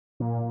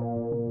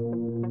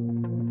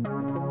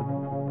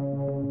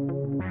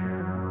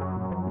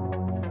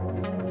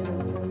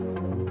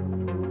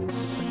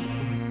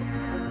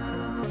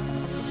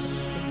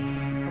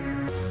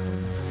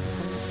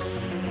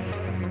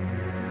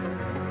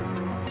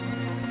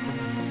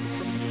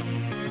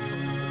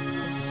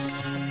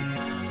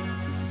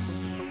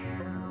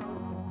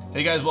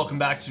Hey guys, welcome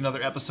back to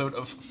another episode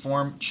of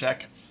Form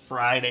Check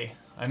Friday.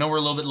 I know we're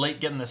a little bit late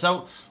getting this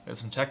out. We had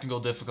some technical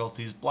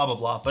difficulties, blah, blah,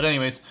 blah. But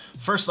anyways,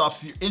 first off,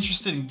 if you're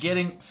interested in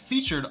getting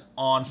featured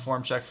on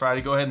Form Check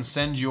Friday, go ahead and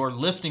send your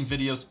lifting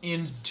videos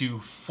into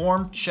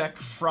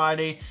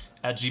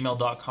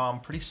formcheckfriday@gmail.com.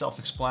 Pretty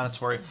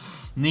self-explanatory.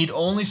 Need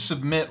only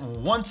submit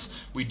once.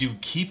 We do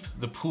keep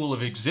the pool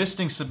of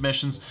existing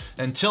submissions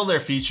until they're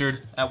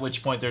featured, at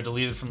which point they're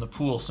deleted from the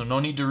pool. So no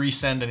need to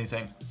resend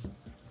anything.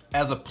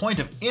 As a point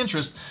of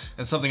interest,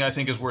 and something I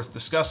think is worth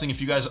discussing,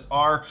 if you guys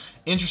are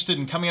interested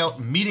in coming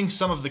out, meeting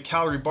some of the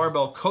Calgary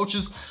Barbell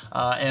coaches,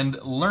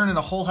 and learning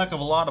a whole heck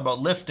of a lot about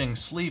lifting,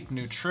 sleep,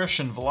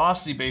 nutrition,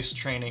 velocity-based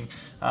training,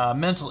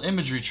 mental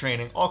imagery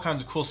training, all kinds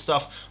of cool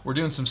stuff. We're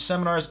doing some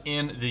seminars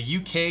in the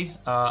UK,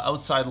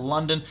 outside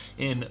London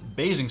in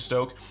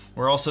Basingstoke.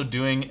 We're also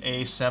doing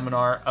a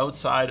seminar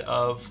outside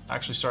of,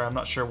 actually, sorry, I'm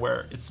not sure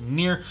where it's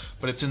near,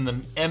 but it's in the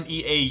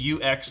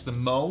MEAUX, the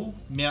Meaux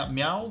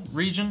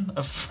region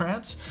of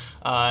France,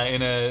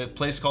 in a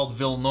place called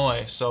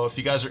Villenoy. So if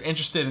you guys are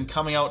interested in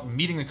coming out and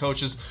meeting the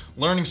coaches,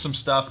 learning some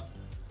stuff,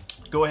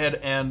 go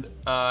ahead and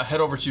head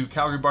over to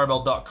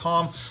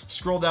calgarybarbell.com,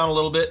 scroll down a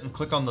little bit and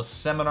click on the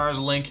seminars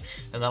link,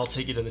 and that'll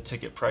take you to the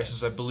ticket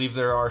prices. I believe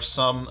there are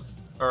some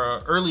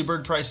early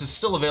bird prices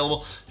still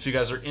available if you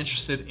guys are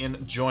interested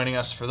in joining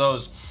us for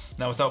those.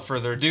 Now, without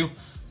further ado,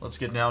 let's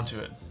get down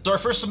to it. So our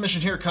first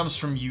submission here comes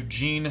from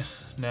Eugene.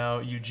 Now,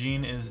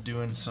 Eugene is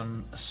doing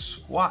some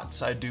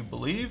squats, I do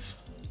believe,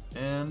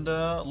 and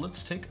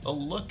let's take a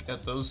look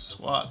at those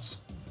squats.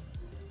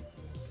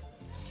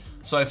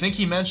 So I think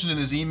he mentioned in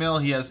his email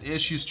he has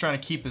issues trying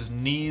to keep his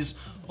knees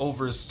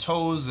over his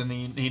toes, and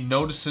he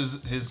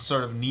notices his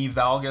sort of knee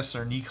valgus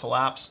or knee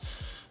collapse.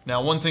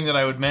 Now, one thing that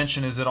I would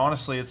mention is that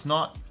honestly, it's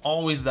not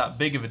always that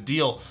big of a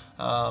deal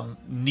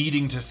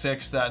needing to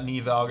fix that knee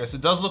valgus.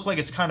 It does look like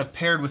it's kind of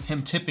paired with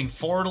him tipping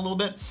forward a little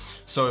bit.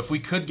 So if we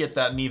could get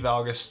that knee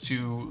valgus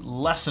to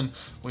lessen,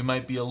 we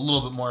might be a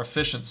little bit more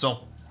efficient.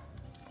 So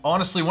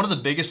honestly, one of the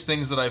biggest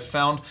things that I've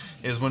found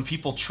is when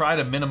people try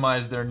to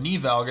minimize their knee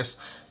valgus,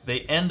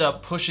 they end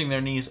up pushing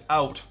their knees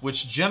out,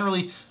 which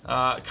generally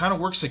kind of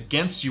works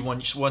against you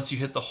once you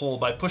hit the hole.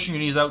 By pushing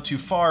your knees out too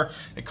far,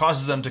 it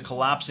causes them to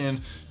collapse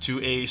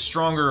into a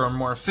stronger or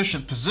more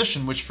efficient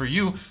position, which for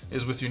you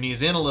is with your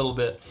knees in a little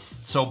bit.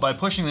 So by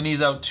pushing the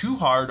knees out too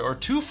hard or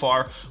too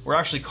far, we're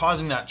actually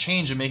causing that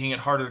change and making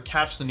it harder to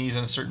catch the knees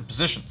in a certain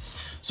position.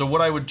 So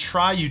what I would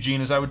try, Eugene,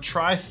 is I would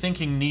try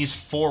thinking knees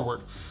forward.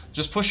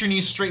 Just push your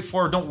knees straight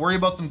forward. Don't worry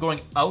about them going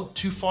out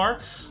too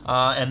far,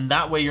 and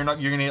that way you're gonna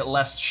get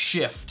less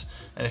shift.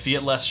 And if you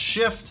get less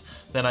shift,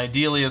 then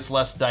ideally it's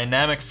less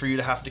dynamic for you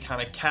to have to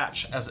kind of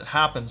catch as it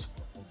happens.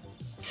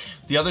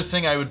 The other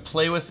thing I would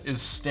play with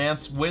is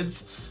stance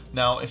width.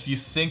 Now, if you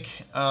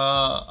think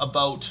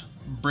about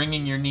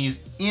bringing your knees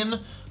in,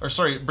 or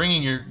sorry,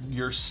 bringing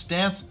your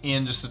stance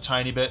in just a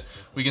tiny bit,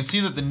 we can see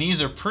that the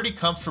knees are pretty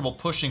comfortable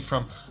pushing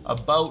from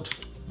about,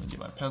 let me get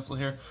my pencil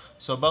here,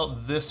 so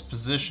about this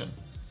position.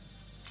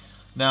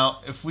 Now,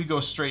 if we go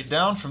straight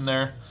down from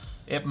there,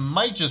 it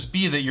might just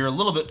be that you're a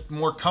little bit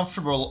more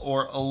comfortable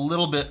or a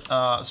little bit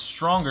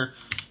stronger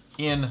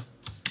in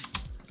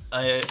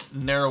a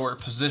narrower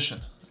position.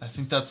 I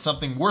think that's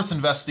something worth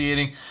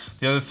investigating.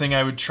 The other thing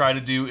I would try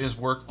to do is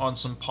work on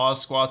some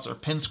pause squats or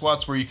pin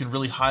squats where you can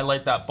really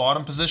highlight that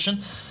bottom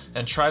position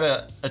and try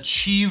to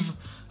achieve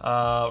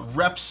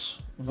reps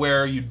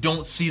where you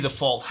don't see the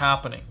fault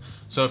happening.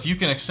 So if you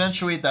can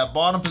accentuate that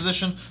bottom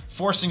position,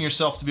 forcing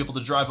yourself to be able to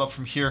drive up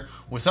from here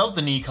without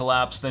the knee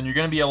collapse, then you're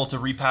gonna be able to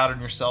repattern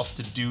yourself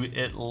to do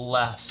it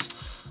less.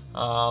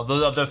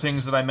 Those other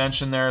things that I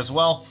mentioned there as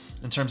well,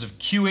 in terms of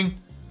cueing,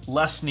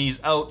 less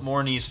knees out,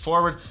 more knees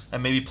forward,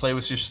 and maybe play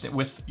with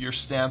your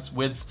stance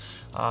width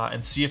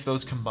and see if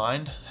those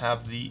combined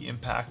have the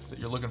impact that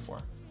you're looking for.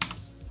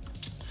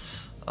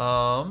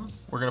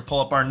 We're gonna pull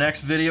up our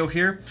next video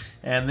here,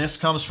 and this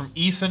comes from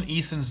Ethan.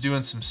 Ethan's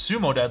doing some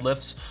sumo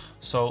deadlifts.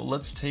 So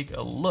let's take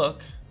a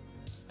look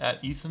at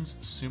Ethan's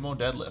sumo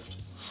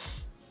deadlift.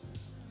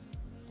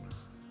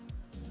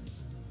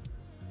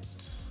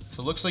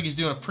 So it looks like he's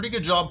doing a pretty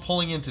good job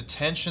pulling into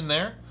tension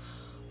there.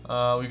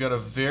 We've got a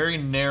very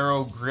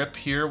narrow grip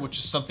here, which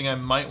is something I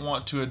might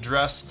want to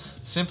address.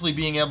 Simply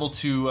being able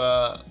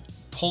to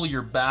pull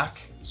your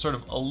back sort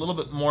of a little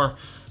bit more,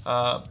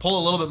 pull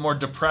a little bit more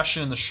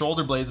depression in the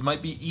shoulder blades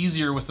might be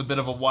easier with a bit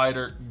of a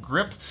wider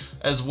grip,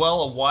 as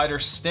well a wider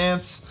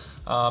stance.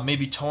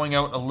 Maybe toeing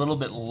out a little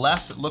bit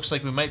less. It looks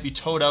like we might be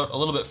toed out a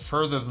little bit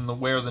further than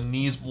where the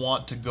knees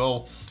want to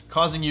go,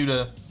 causing you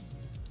to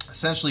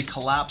essentially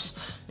collapse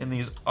in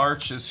these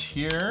arches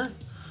here.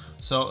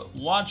 So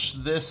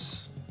watch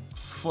this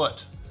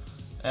foot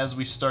as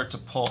we start to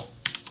pull.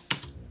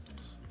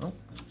 Oh,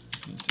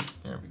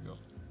 there we go.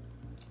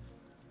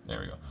 There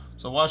we go.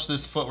 So watch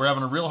this foot. We're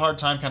having a real hard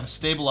time kind of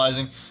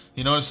stabilizing.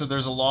 You notice that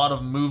there's a lot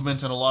of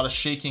movement and a lot of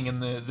shaking in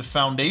the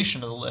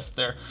foundation of the lift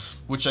there,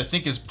 which I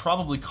think is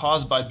probably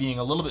caused by being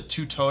a little bit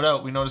too toed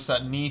out. We notice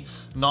that knee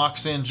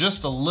knocks in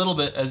just a little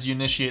bit as you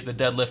initiate the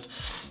deadlift.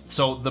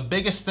 So the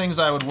biggest things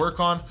I would work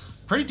on,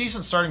 pretty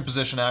decent starting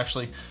position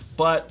actually,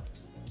 but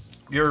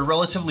you're a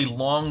relatively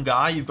long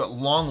guy, you've got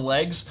long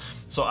legs,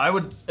 so I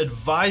would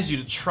advise you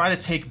to try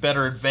to take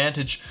better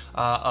advantage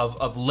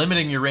of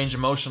limiting your range of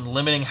motion,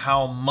 limiting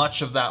how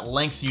much of that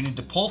length you need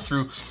to pull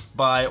through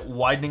by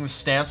widening the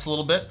stance a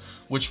little bit,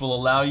 which will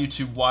allow you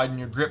to widen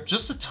your grip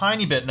just a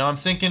tiny bit. Now I'm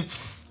thinking,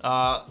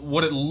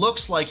 what it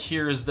looks like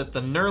here is that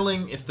the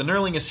knurling, if the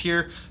knurling is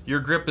here, your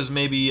grip is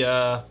maybe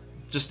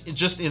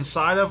just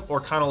inside of, or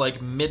kind of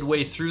like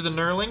midway through the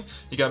knurling.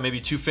 You got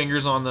maybe 2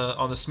 fingers on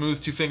the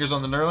smooth, 2 fingers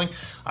on the knurling.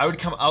 I would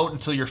come out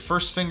until your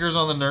first finger's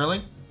on the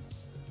knurling,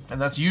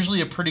 and that's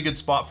usually a pretty good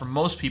spot for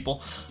most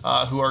people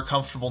who are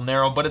comfortable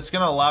narrow, but it's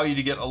gonna allow you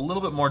to get a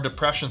little bit more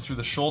depression through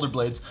the shoulder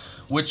blades,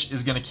 which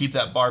is gonna keep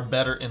that bar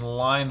better in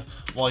line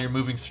while you're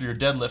moving through your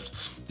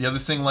deadlift. The other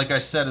thing, like I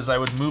said, is I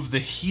would move the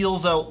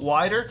heels out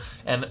wider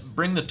and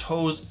bring the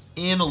toes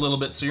in a little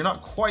bit so you're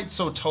not quite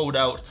so toed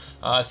out.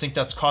 I think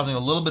that's causing a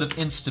little bit of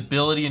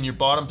instability in your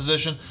bottom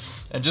position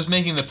and just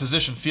making the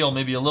position feel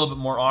maybe a little bit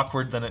more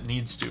awkward than it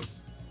needs to.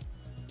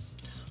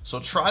 So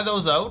try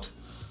those out.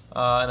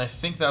 And I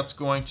think that's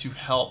going to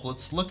help.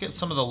 Let's look at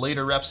some of the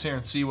later reps here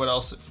and see what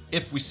else,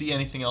 if we see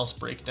anything else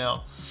break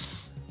down.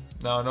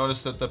 Now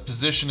notice that the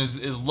position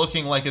is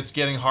looking like it's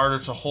getting harder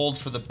to hold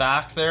for the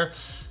back there,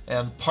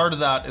 and part of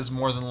that is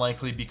more than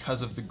likely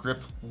because of the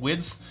grip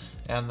width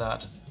and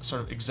that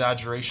sort of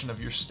exaggeration of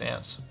your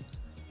stance.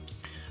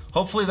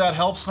 Hopefully that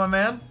helps, my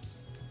man.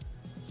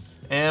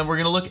 And we're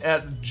gonna look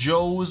at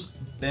Joe's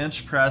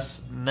bench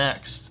press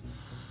next.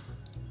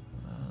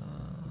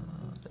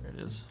 There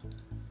it is.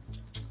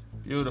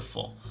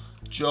 Beautiful.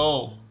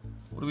 Joe,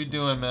 what are we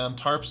doing, man?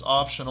 Tarp's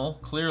optional,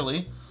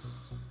 clearly.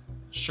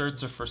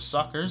 Shirts are for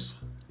suckers.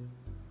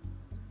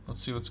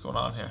 Let's see what's going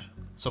on here.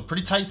 So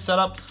pretty tight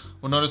setup.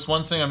 We'll notice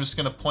one thing, I'm just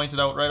gonna point it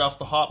out right off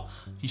the hop.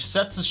 He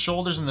sets his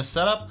shoulders in the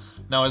setup.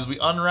 Now as we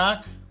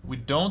unrack, we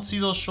don't see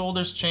those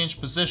shoulders change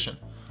position.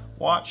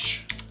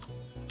 Watch.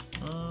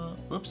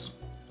 Whoops,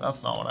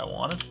 that's not what I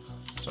wanted.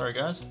 Sorry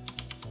guys.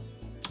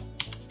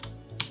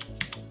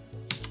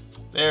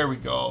 There we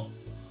go.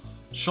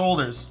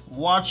 Shoulders,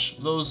 watch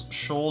those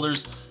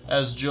shoulders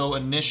as Joe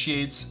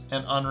initiates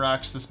and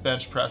unracks this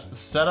bench press. The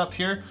setup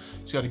here,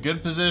 he's got a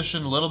good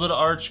position, a little bit of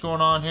arch going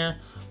on here.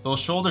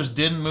 Those shoulders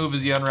didn't move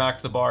as he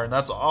unracked the bar, and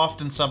that's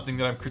often something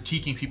that I'm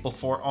critiquing people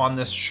for on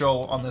this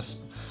show, on this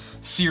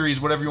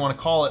series, whatever you want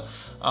to call it.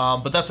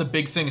 But that's a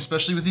big thing,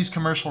 especially with these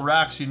commercial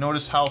racks. You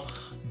notice how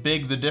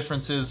big the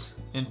difference is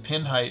in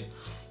pin height.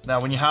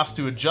 Now when you have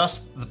to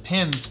adjust the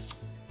pins,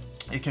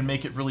 it can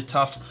make it really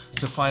tough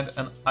to find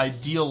an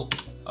ideal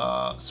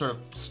sort of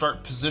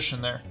start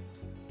position there.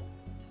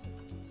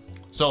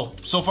 So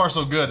far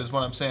so good is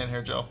what I'm saying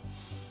here, Joe.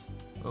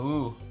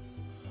 Ooh,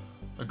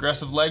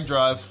 aggressive leg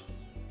drive.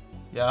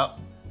 Yeah,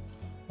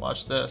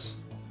 watch this.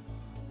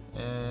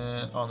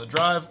 And on the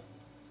drive,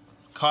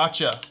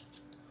 gotcha.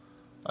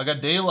 I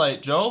got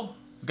daylight, Joe.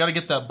 Got to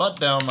get that butt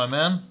down, my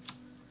man.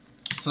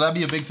 So that'd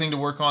be a big thing to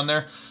work on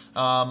there.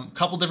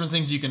 Couple different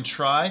things you can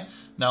try.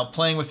 Now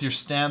playing with your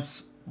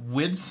stance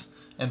width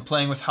and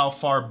playing with how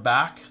far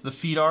back the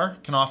feet are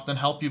can often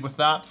help you with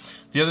that.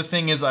 The other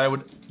thing is I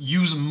would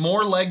use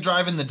more leg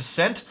drive in the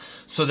descent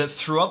so that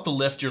throughout the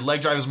lift your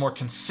leg drive is more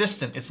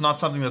consistent. It's not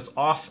something that's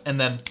off and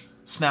then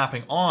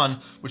snapping on,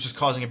 which is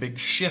causing a big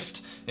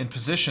shift in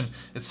position.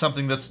 It's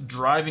something that's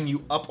driving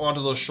you up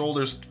onto those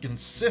shoulders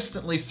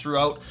consistently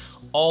throughout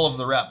all of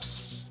the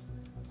reps.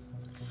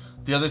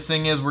 The other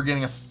thing is we're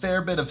getting a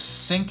fair bit of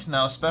sink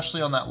now,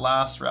 especially on that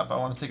last rep. I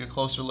want to take a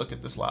closer look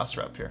at this last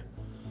rep here.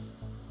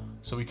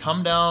 So we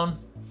come down,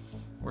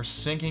 we're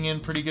sinking in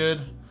pretty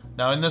good.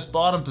 Now in this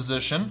bottom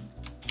position,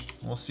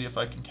 we'll see if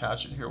I can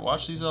catch it here.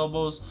 Watch these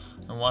elbows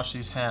and watch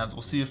these hands.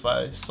 We'll see if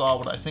I saw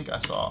what I think I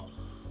saw.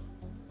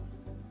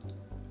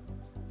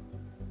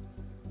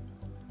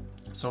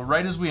 So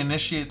right as we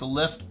initiate the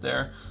lift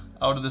there,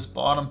 out of this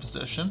bottom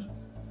position,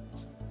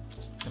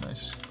 can I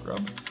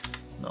scrub?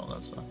 No,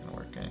 that's not gonna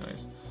work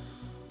anyways.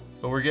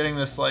 But we're getting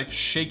this like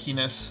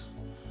shakiness,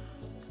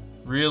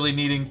 really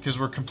needing, because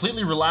we're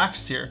completely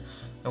relaxed here.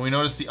 And we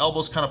notice the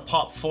elbows kind of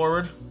pop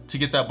forward to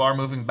get that bar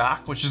moving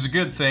back, which is a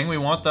good thing. We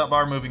want that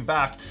bar moving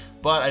back,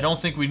 but I don't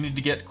think we need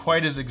to get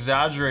quite as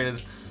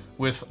exaggerated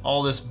with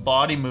all this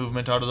body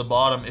movement out of the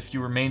bottom if you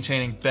were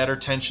maintaining better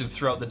tension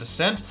throughout the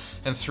descent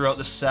and throughout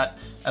the set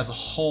as a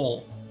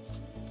whole.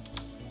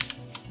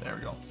 There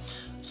we go.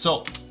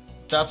 So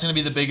that's gonna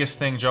be the biggest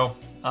thing, Joe.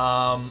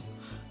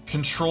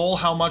 Control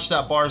how much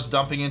that bar is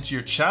dumping into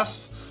your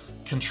chest.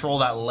 Control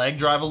that leg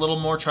drive a little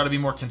more. Try to be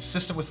more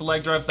consistent with the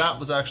leg drive. That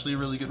was actually a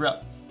really good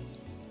rep.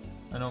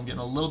 I know I'm getting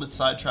a little bit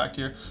sidetracked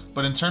here,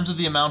 but in terms of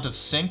the amount of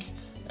sink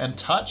and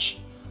touch,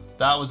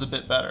 that was a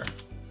bit better.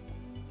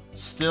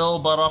 Still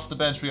butt off the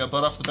bench. We got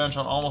butt off the bench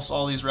on almost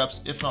all these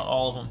reps, if not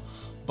all of them.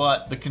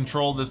 But the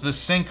control, the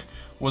sink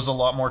was a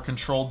lot more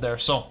controlled there.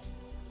 So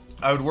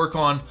I would work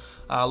on,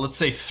 let's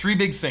say 3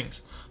 big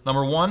things.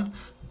 Number 1,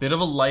 bit of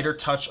a lighter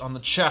touch on the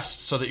chest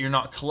so that you're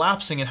not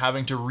collapsing and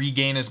having to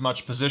regain as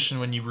much position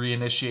when you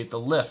reinitiate the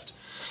lift.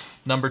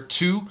 Number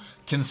 2,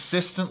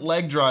 consistent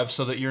leg drive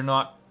so that you're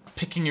not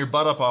picking your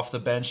butt up off the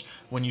bench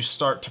when you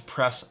start to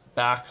press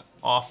back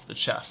off the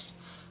chest.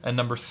 And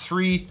number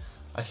 3,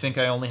 I think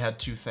I only had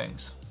 2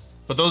 things.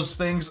 But those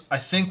things I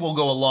think will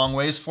go a long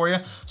ways for you.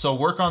 So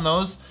work on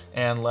those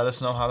and let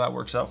us know how that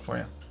works out for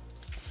you.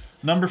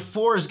 Number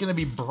 4 is gonna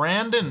be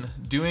Brandon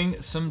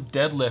doing some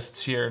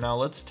deadlifts here. Now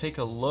let's take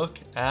a look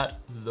at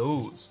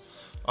those.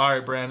 All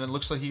right, Brandon,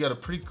 looks like you got a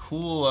pretty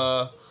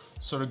cool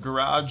sort of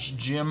garage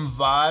gym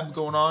vibe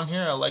going on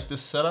here. I like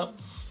this setup.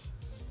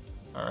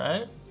 All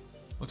right,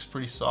 looks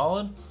pretty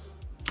solid.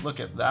 Look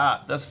at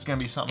that. That's gonna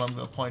be something I'm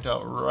gonna point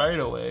out right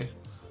away.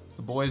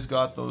 The boys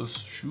got those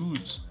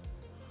shoes.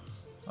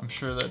 I'm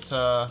sure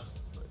that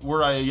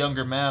were I a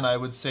younger man, I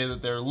would say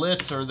that they're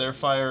lit or they're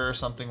fire or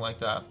something like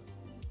that.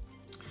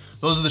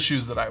 Those are the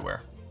shoes that I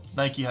wear.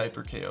 Nike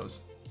Hyper KOs.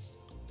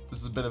 This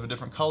is a bit of a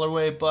different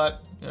colorway,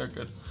 but they're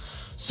good.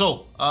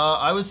 So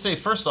I would say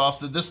first off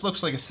that this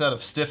looks like a set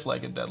of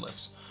stiff-legged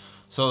deadlifts.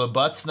 So the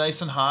butt's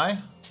nice and high.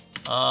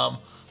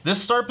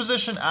 This start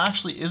position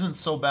actually isn't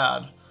so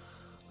bad.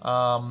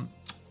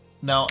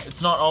 Now,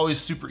 it's not always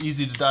super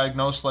easy to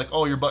diagnose, like,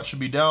 oh, your butt should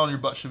be down, your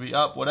butt should be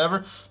up,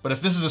 whatever. But if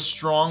this is a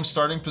strong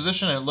starting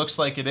position, and it looks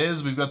like it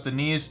is, we've got the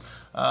knees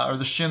or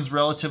the shins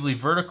relatively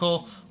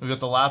vertical, we've got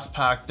the lats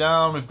packed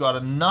down, we've got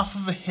enough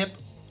of a hip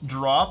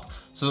drop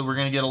so that we're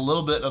gonna get a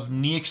little bit of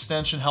knee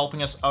extension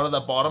helping us out of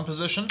that bottom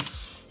position.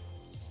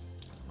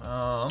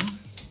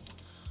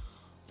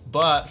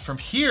 But from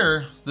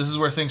here, this is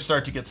where things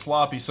start to get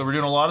sloppy. So we're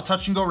doing a lot of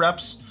touch and go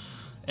reps,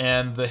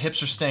 and the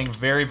hips are staying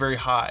very, very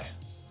high.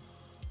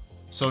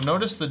 So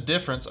notice the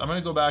difference. I'm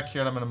gonna go back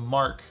here and I'm gonna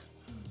mark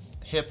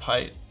hip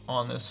height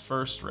on this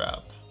first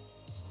rep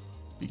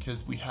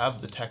because we have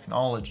the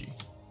technology.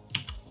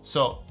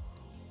 So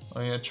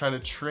I'm gonna try to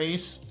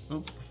trace,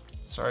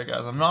 sorry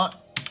guys, I'm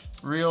not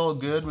real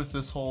good with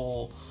this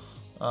whole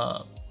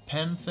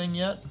pen thing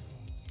yet.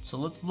 So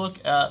let's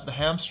look at the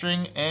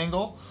hamstring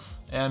angle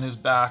and his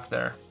back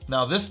there.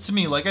 Now this to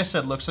me, like I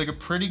said, looks like a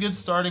pretty good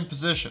starting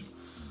position.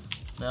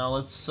 Now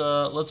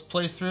let's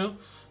play through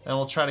and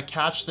we'll try to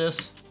catch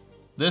this.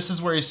 This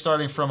is where he's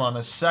starting from on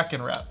his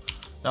second rep.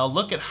 Now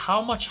look at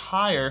how much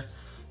higher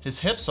his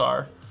hips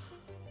are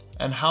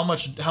and how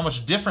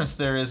much difference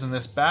there is in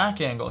this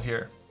back angle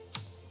here.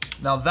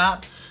 Now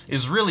that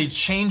is really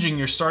changing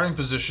your starting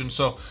position.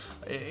 So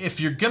if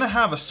you're gonna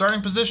have a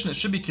starting position, it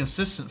should be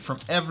consistent from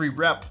every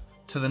rep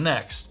to the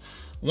next.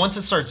 Once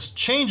it starts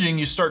changing,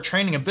 you start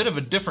training a bit of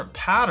a different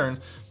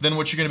pattern than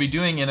what you're gonna be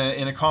doing in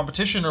a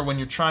competition or when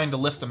you're trying to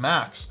lift a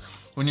max.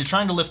 When you're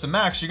trying to lift a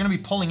max, you're gonna be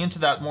pulling into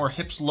that more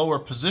hips lower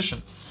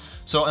position.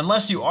 So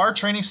unless you are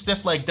training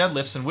stiff leg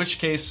deadlifts, in which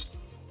case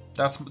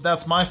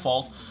that's my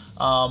fault.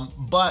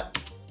 But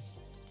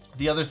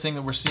the other thing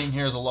that we're seeing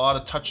here is a lot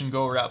of touch and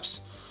go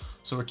reps.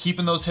 So we're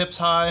keeping those hips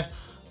high.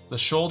 The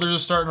shoulders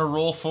are starting to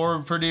roll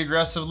forward pretty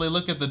aggressively.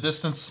 Look at the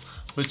distance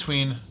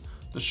between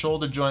the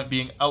shoulder joint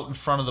being out in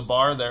front of the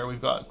bar there.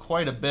 We've got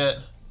quite a bit.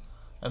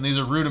 And these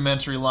are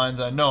rudimentary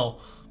lines, I know,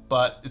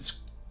 but it's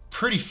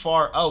pretty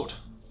far out.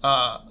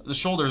 The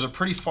shoulders are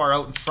pretty far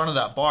out in front of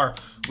that bar,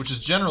 which is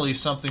generally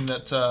something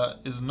that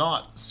is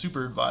not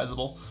super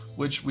advisable,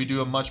 which we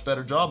do a much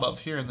better job of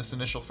here in this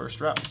initial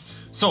first rep.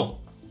 So,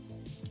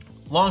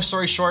 long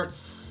story short,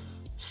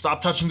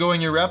 stop touch and go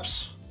in your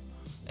reps,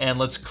 and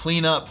let's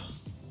clean up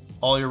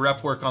all your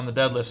rep work on the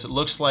deadlifts. It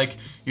looks like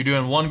you're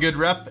doing one good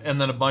rep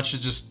and then a bunch of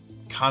just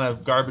kind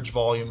of garbage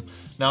volume.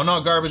 Now,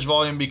 not garbage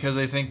volume because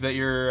I think that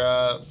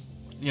you're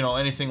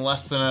anything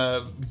less than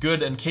a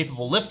good and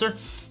capable lifter,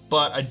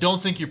 but I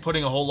don't think you're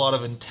putting a whole lot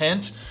of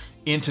intent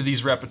into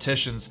these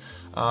repetitions.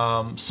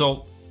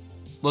 So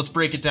let's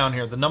break it down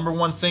here. The number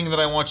one thing that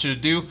I want you to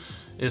do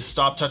is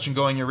stop touch and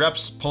going your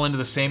reps, pull into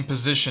the same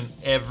position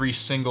every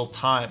single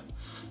time.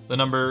 The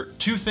number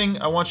 2 thing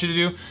I want you to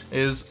do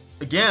is,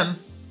 again,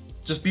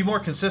 just be more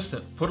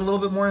consistent. Put a little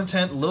bit more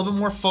intent, a little bit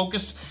more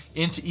focus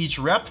into each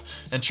rep,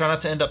 and try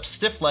not to end up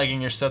stiff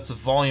legging your sets of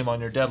volume on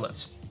your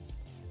deadlifts.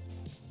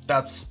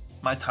 That's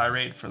my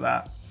tirade for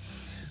that.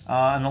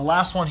 And the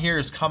last one here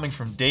is coming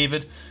from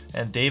David,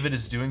 and David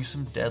is doing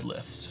some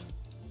deadlifts.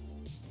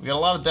 We got a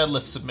lot of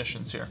deadlift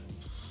submissions here.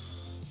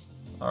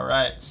 All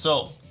right,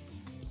 so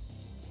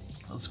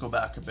let's go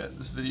back a bit.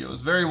 This video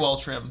is very well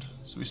trimmed,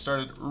 so we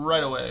started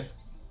right away.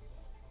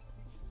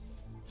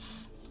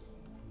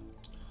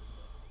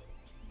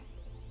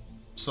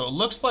 So it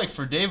looks like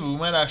for David, we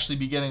might actually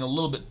be getting a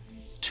little bit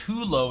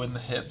too low in the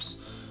hips,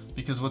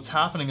 because what's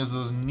happening is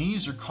those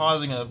knees are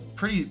causing a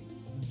pretty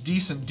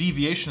decent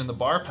deviation in the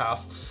bar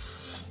path,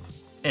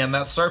 and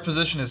that start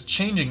position is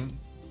changing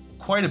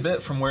quite a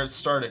bit from where it's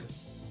starting.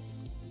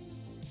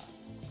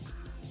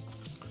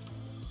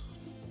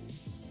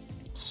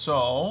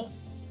 So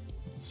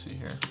let's see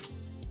here.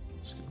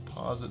 Just gonna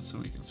pause it so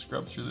we can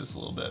scrub through this a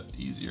little bit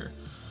easier.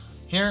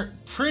 Here,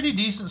 pretty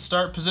decent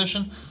start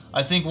position.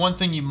 I think one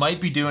thing you might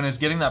be doing is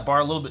getting that bar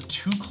a little bit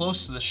too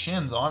close to the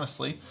shins,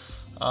 honestly.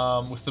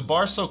 With the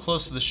bar so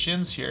close to the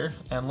shins here,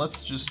 and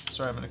let's just,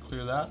 sorry, I'm gonna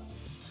clear that.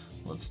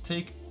 Let's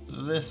take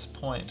this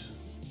point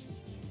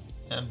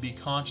and be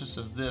conscious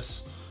of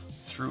this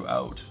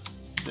throughout.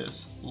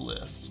 this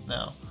lift.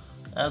 Now,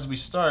 as we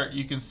start,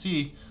 you can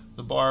see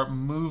the bar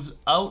moves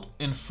out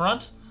in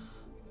front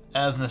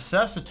as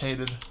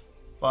necessitated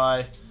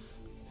by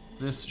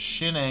this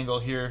shin angle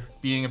here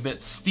being a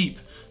bit steep.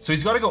 So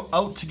he's got to go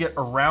out to get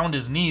around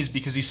his knees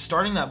because he's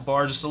starting that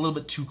bar just a little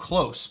bit too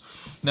close.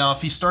 Now,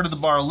 if he started the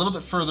bar a little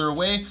bit further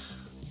away,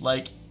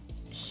 like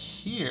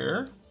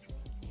here,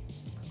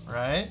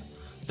 right?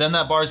 Then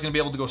that bar is going to be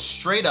able to go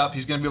straight up.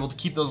 He's going to be able to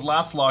keep those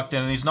lats locked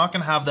in, and he's not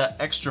going to have that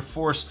extra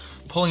force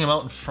pulling him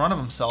out in front of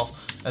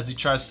himself as he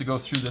tries to go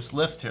through this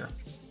lift here.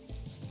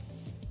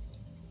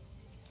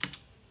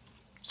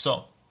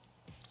 So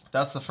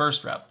that's the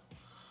first rep.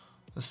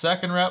 The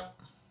second rep,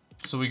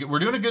 so we're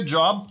doing a good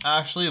job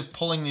actually of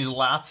pulling these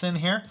lats in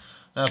here.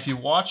 Now if you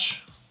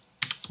watch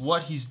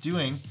what he's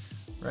doing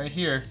right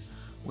here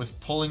with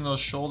pulling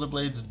those shoulder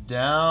blades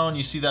down,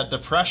 you see that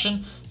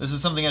depression? This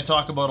is something I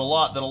talk about a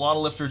lot that a lot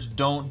of lifters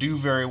don't do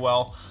very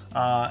well,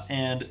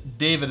 and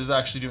David is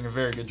actually doing a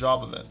very good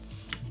job of it.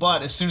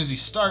 But as soon as he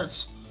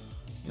starts,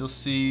 you'll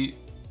see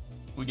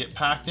we get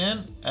packed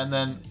in and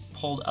then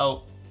pulled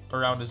out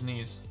around his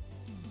knees.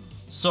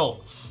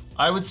 So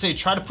I would say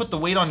try to put the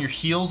weight on your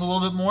heels a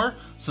little bit more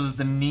so that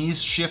the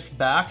knees shift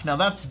back. Now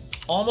that's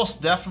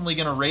almost definitely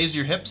gonna raise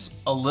your hips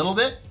a little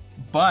bit,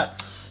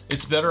 but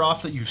it's better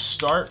off that you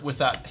start with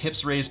that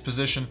hips raised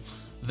position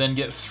than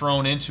get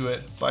thrown into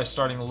it by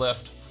starting the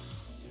lift.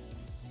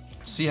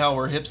 See how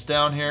we're hips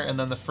down here, and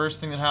then the first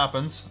thing that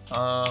happens,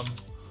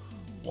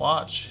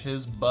 watch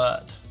his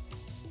butt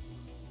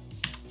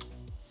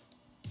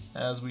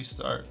as we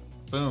start.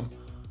 Boom.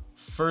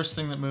 First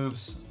thing that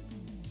moves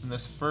in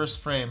this first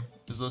frame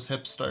is those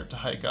hips start to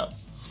hike up.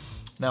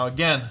 Now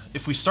again,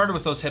 if we started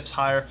with those hips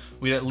higher,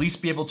 we'd at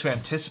least be able to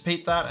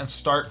anticipate that and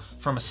start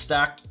from a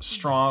stacked,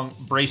 strong,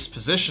 braced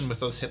position with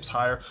those hips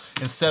higher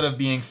instead of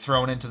being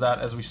thrown into that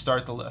as we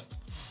start the lift.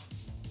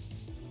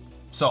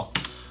 So,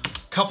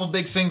 couple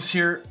big things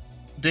here,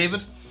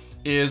 David,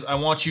 is I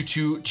want you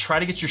to try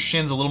to get your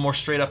shins a little more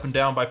straight up and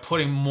down by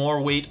putting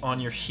more weight on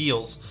your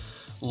heels.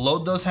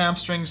 Load those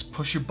hamstrings,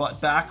 push your butt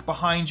back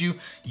behind you.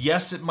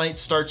 Yes, it might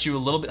start you a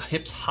little bit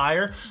hips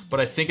higher, but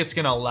I think it's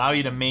gonna allow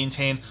you to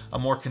maintain a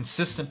more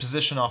consistent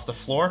position off the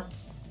floor,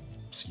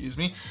 excuse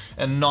me,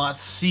 and not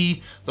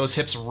see those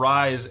hips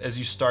rise as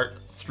you start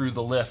through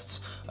the lifts.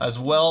 As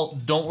well,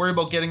 don't worry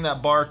about getting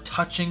that bar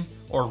touching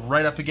or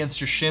right up against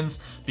your shins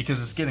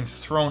because it's getting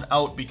thrown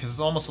out because it's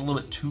almost a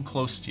little bit too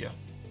close to you.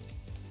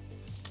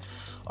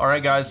 All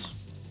right, guys,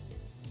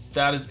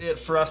 that is it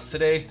for us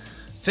today.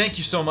 Thank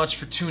you so much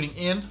for tuning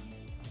in,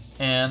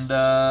 and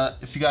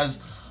if you guys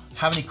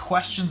have any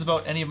questions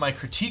about any of my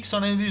critiques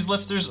on any of these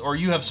lifters, or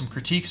you have some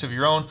critiques of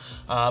your own,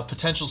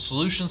 potential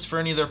solutions for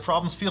any of their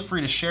problems, feel free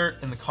to share it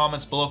in the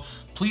comments below.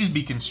 Please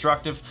be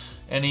constructive.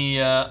 Any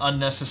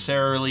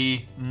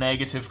unnecessarily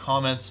negative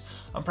comments,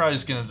 I'm probably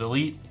just gonna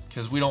delete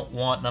because we don't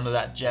want none of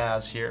that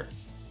jazz here.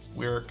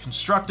 We're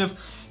constructive,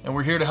 and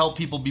we're here to help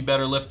people be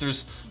better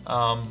lifters.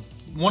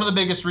 One of the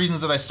biggest reasons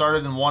that I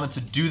started and wanted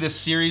to do this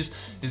series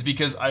is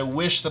because I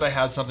wish that I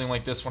had something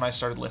like this when I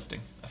started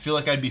lifting. I feel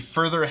like I'd be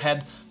further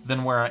ahead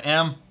than where I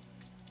am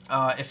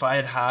if I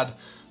had had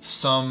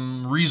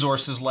some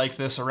resources like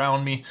this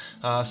around me,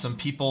 some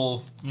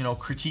people, you know,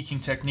 critiquing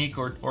technique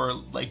or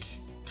like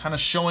kind of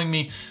showing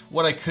me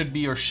what I could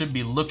be or should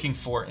be looking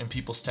for in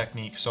people's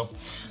technique. So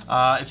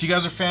if you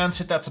guys are fans,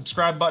 hit that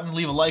subscribe button,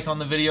 leave a like on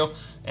the video,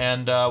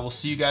 and we'll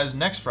see you guys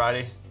next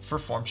Friday for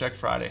Form Check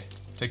Friday.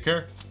 Take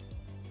care.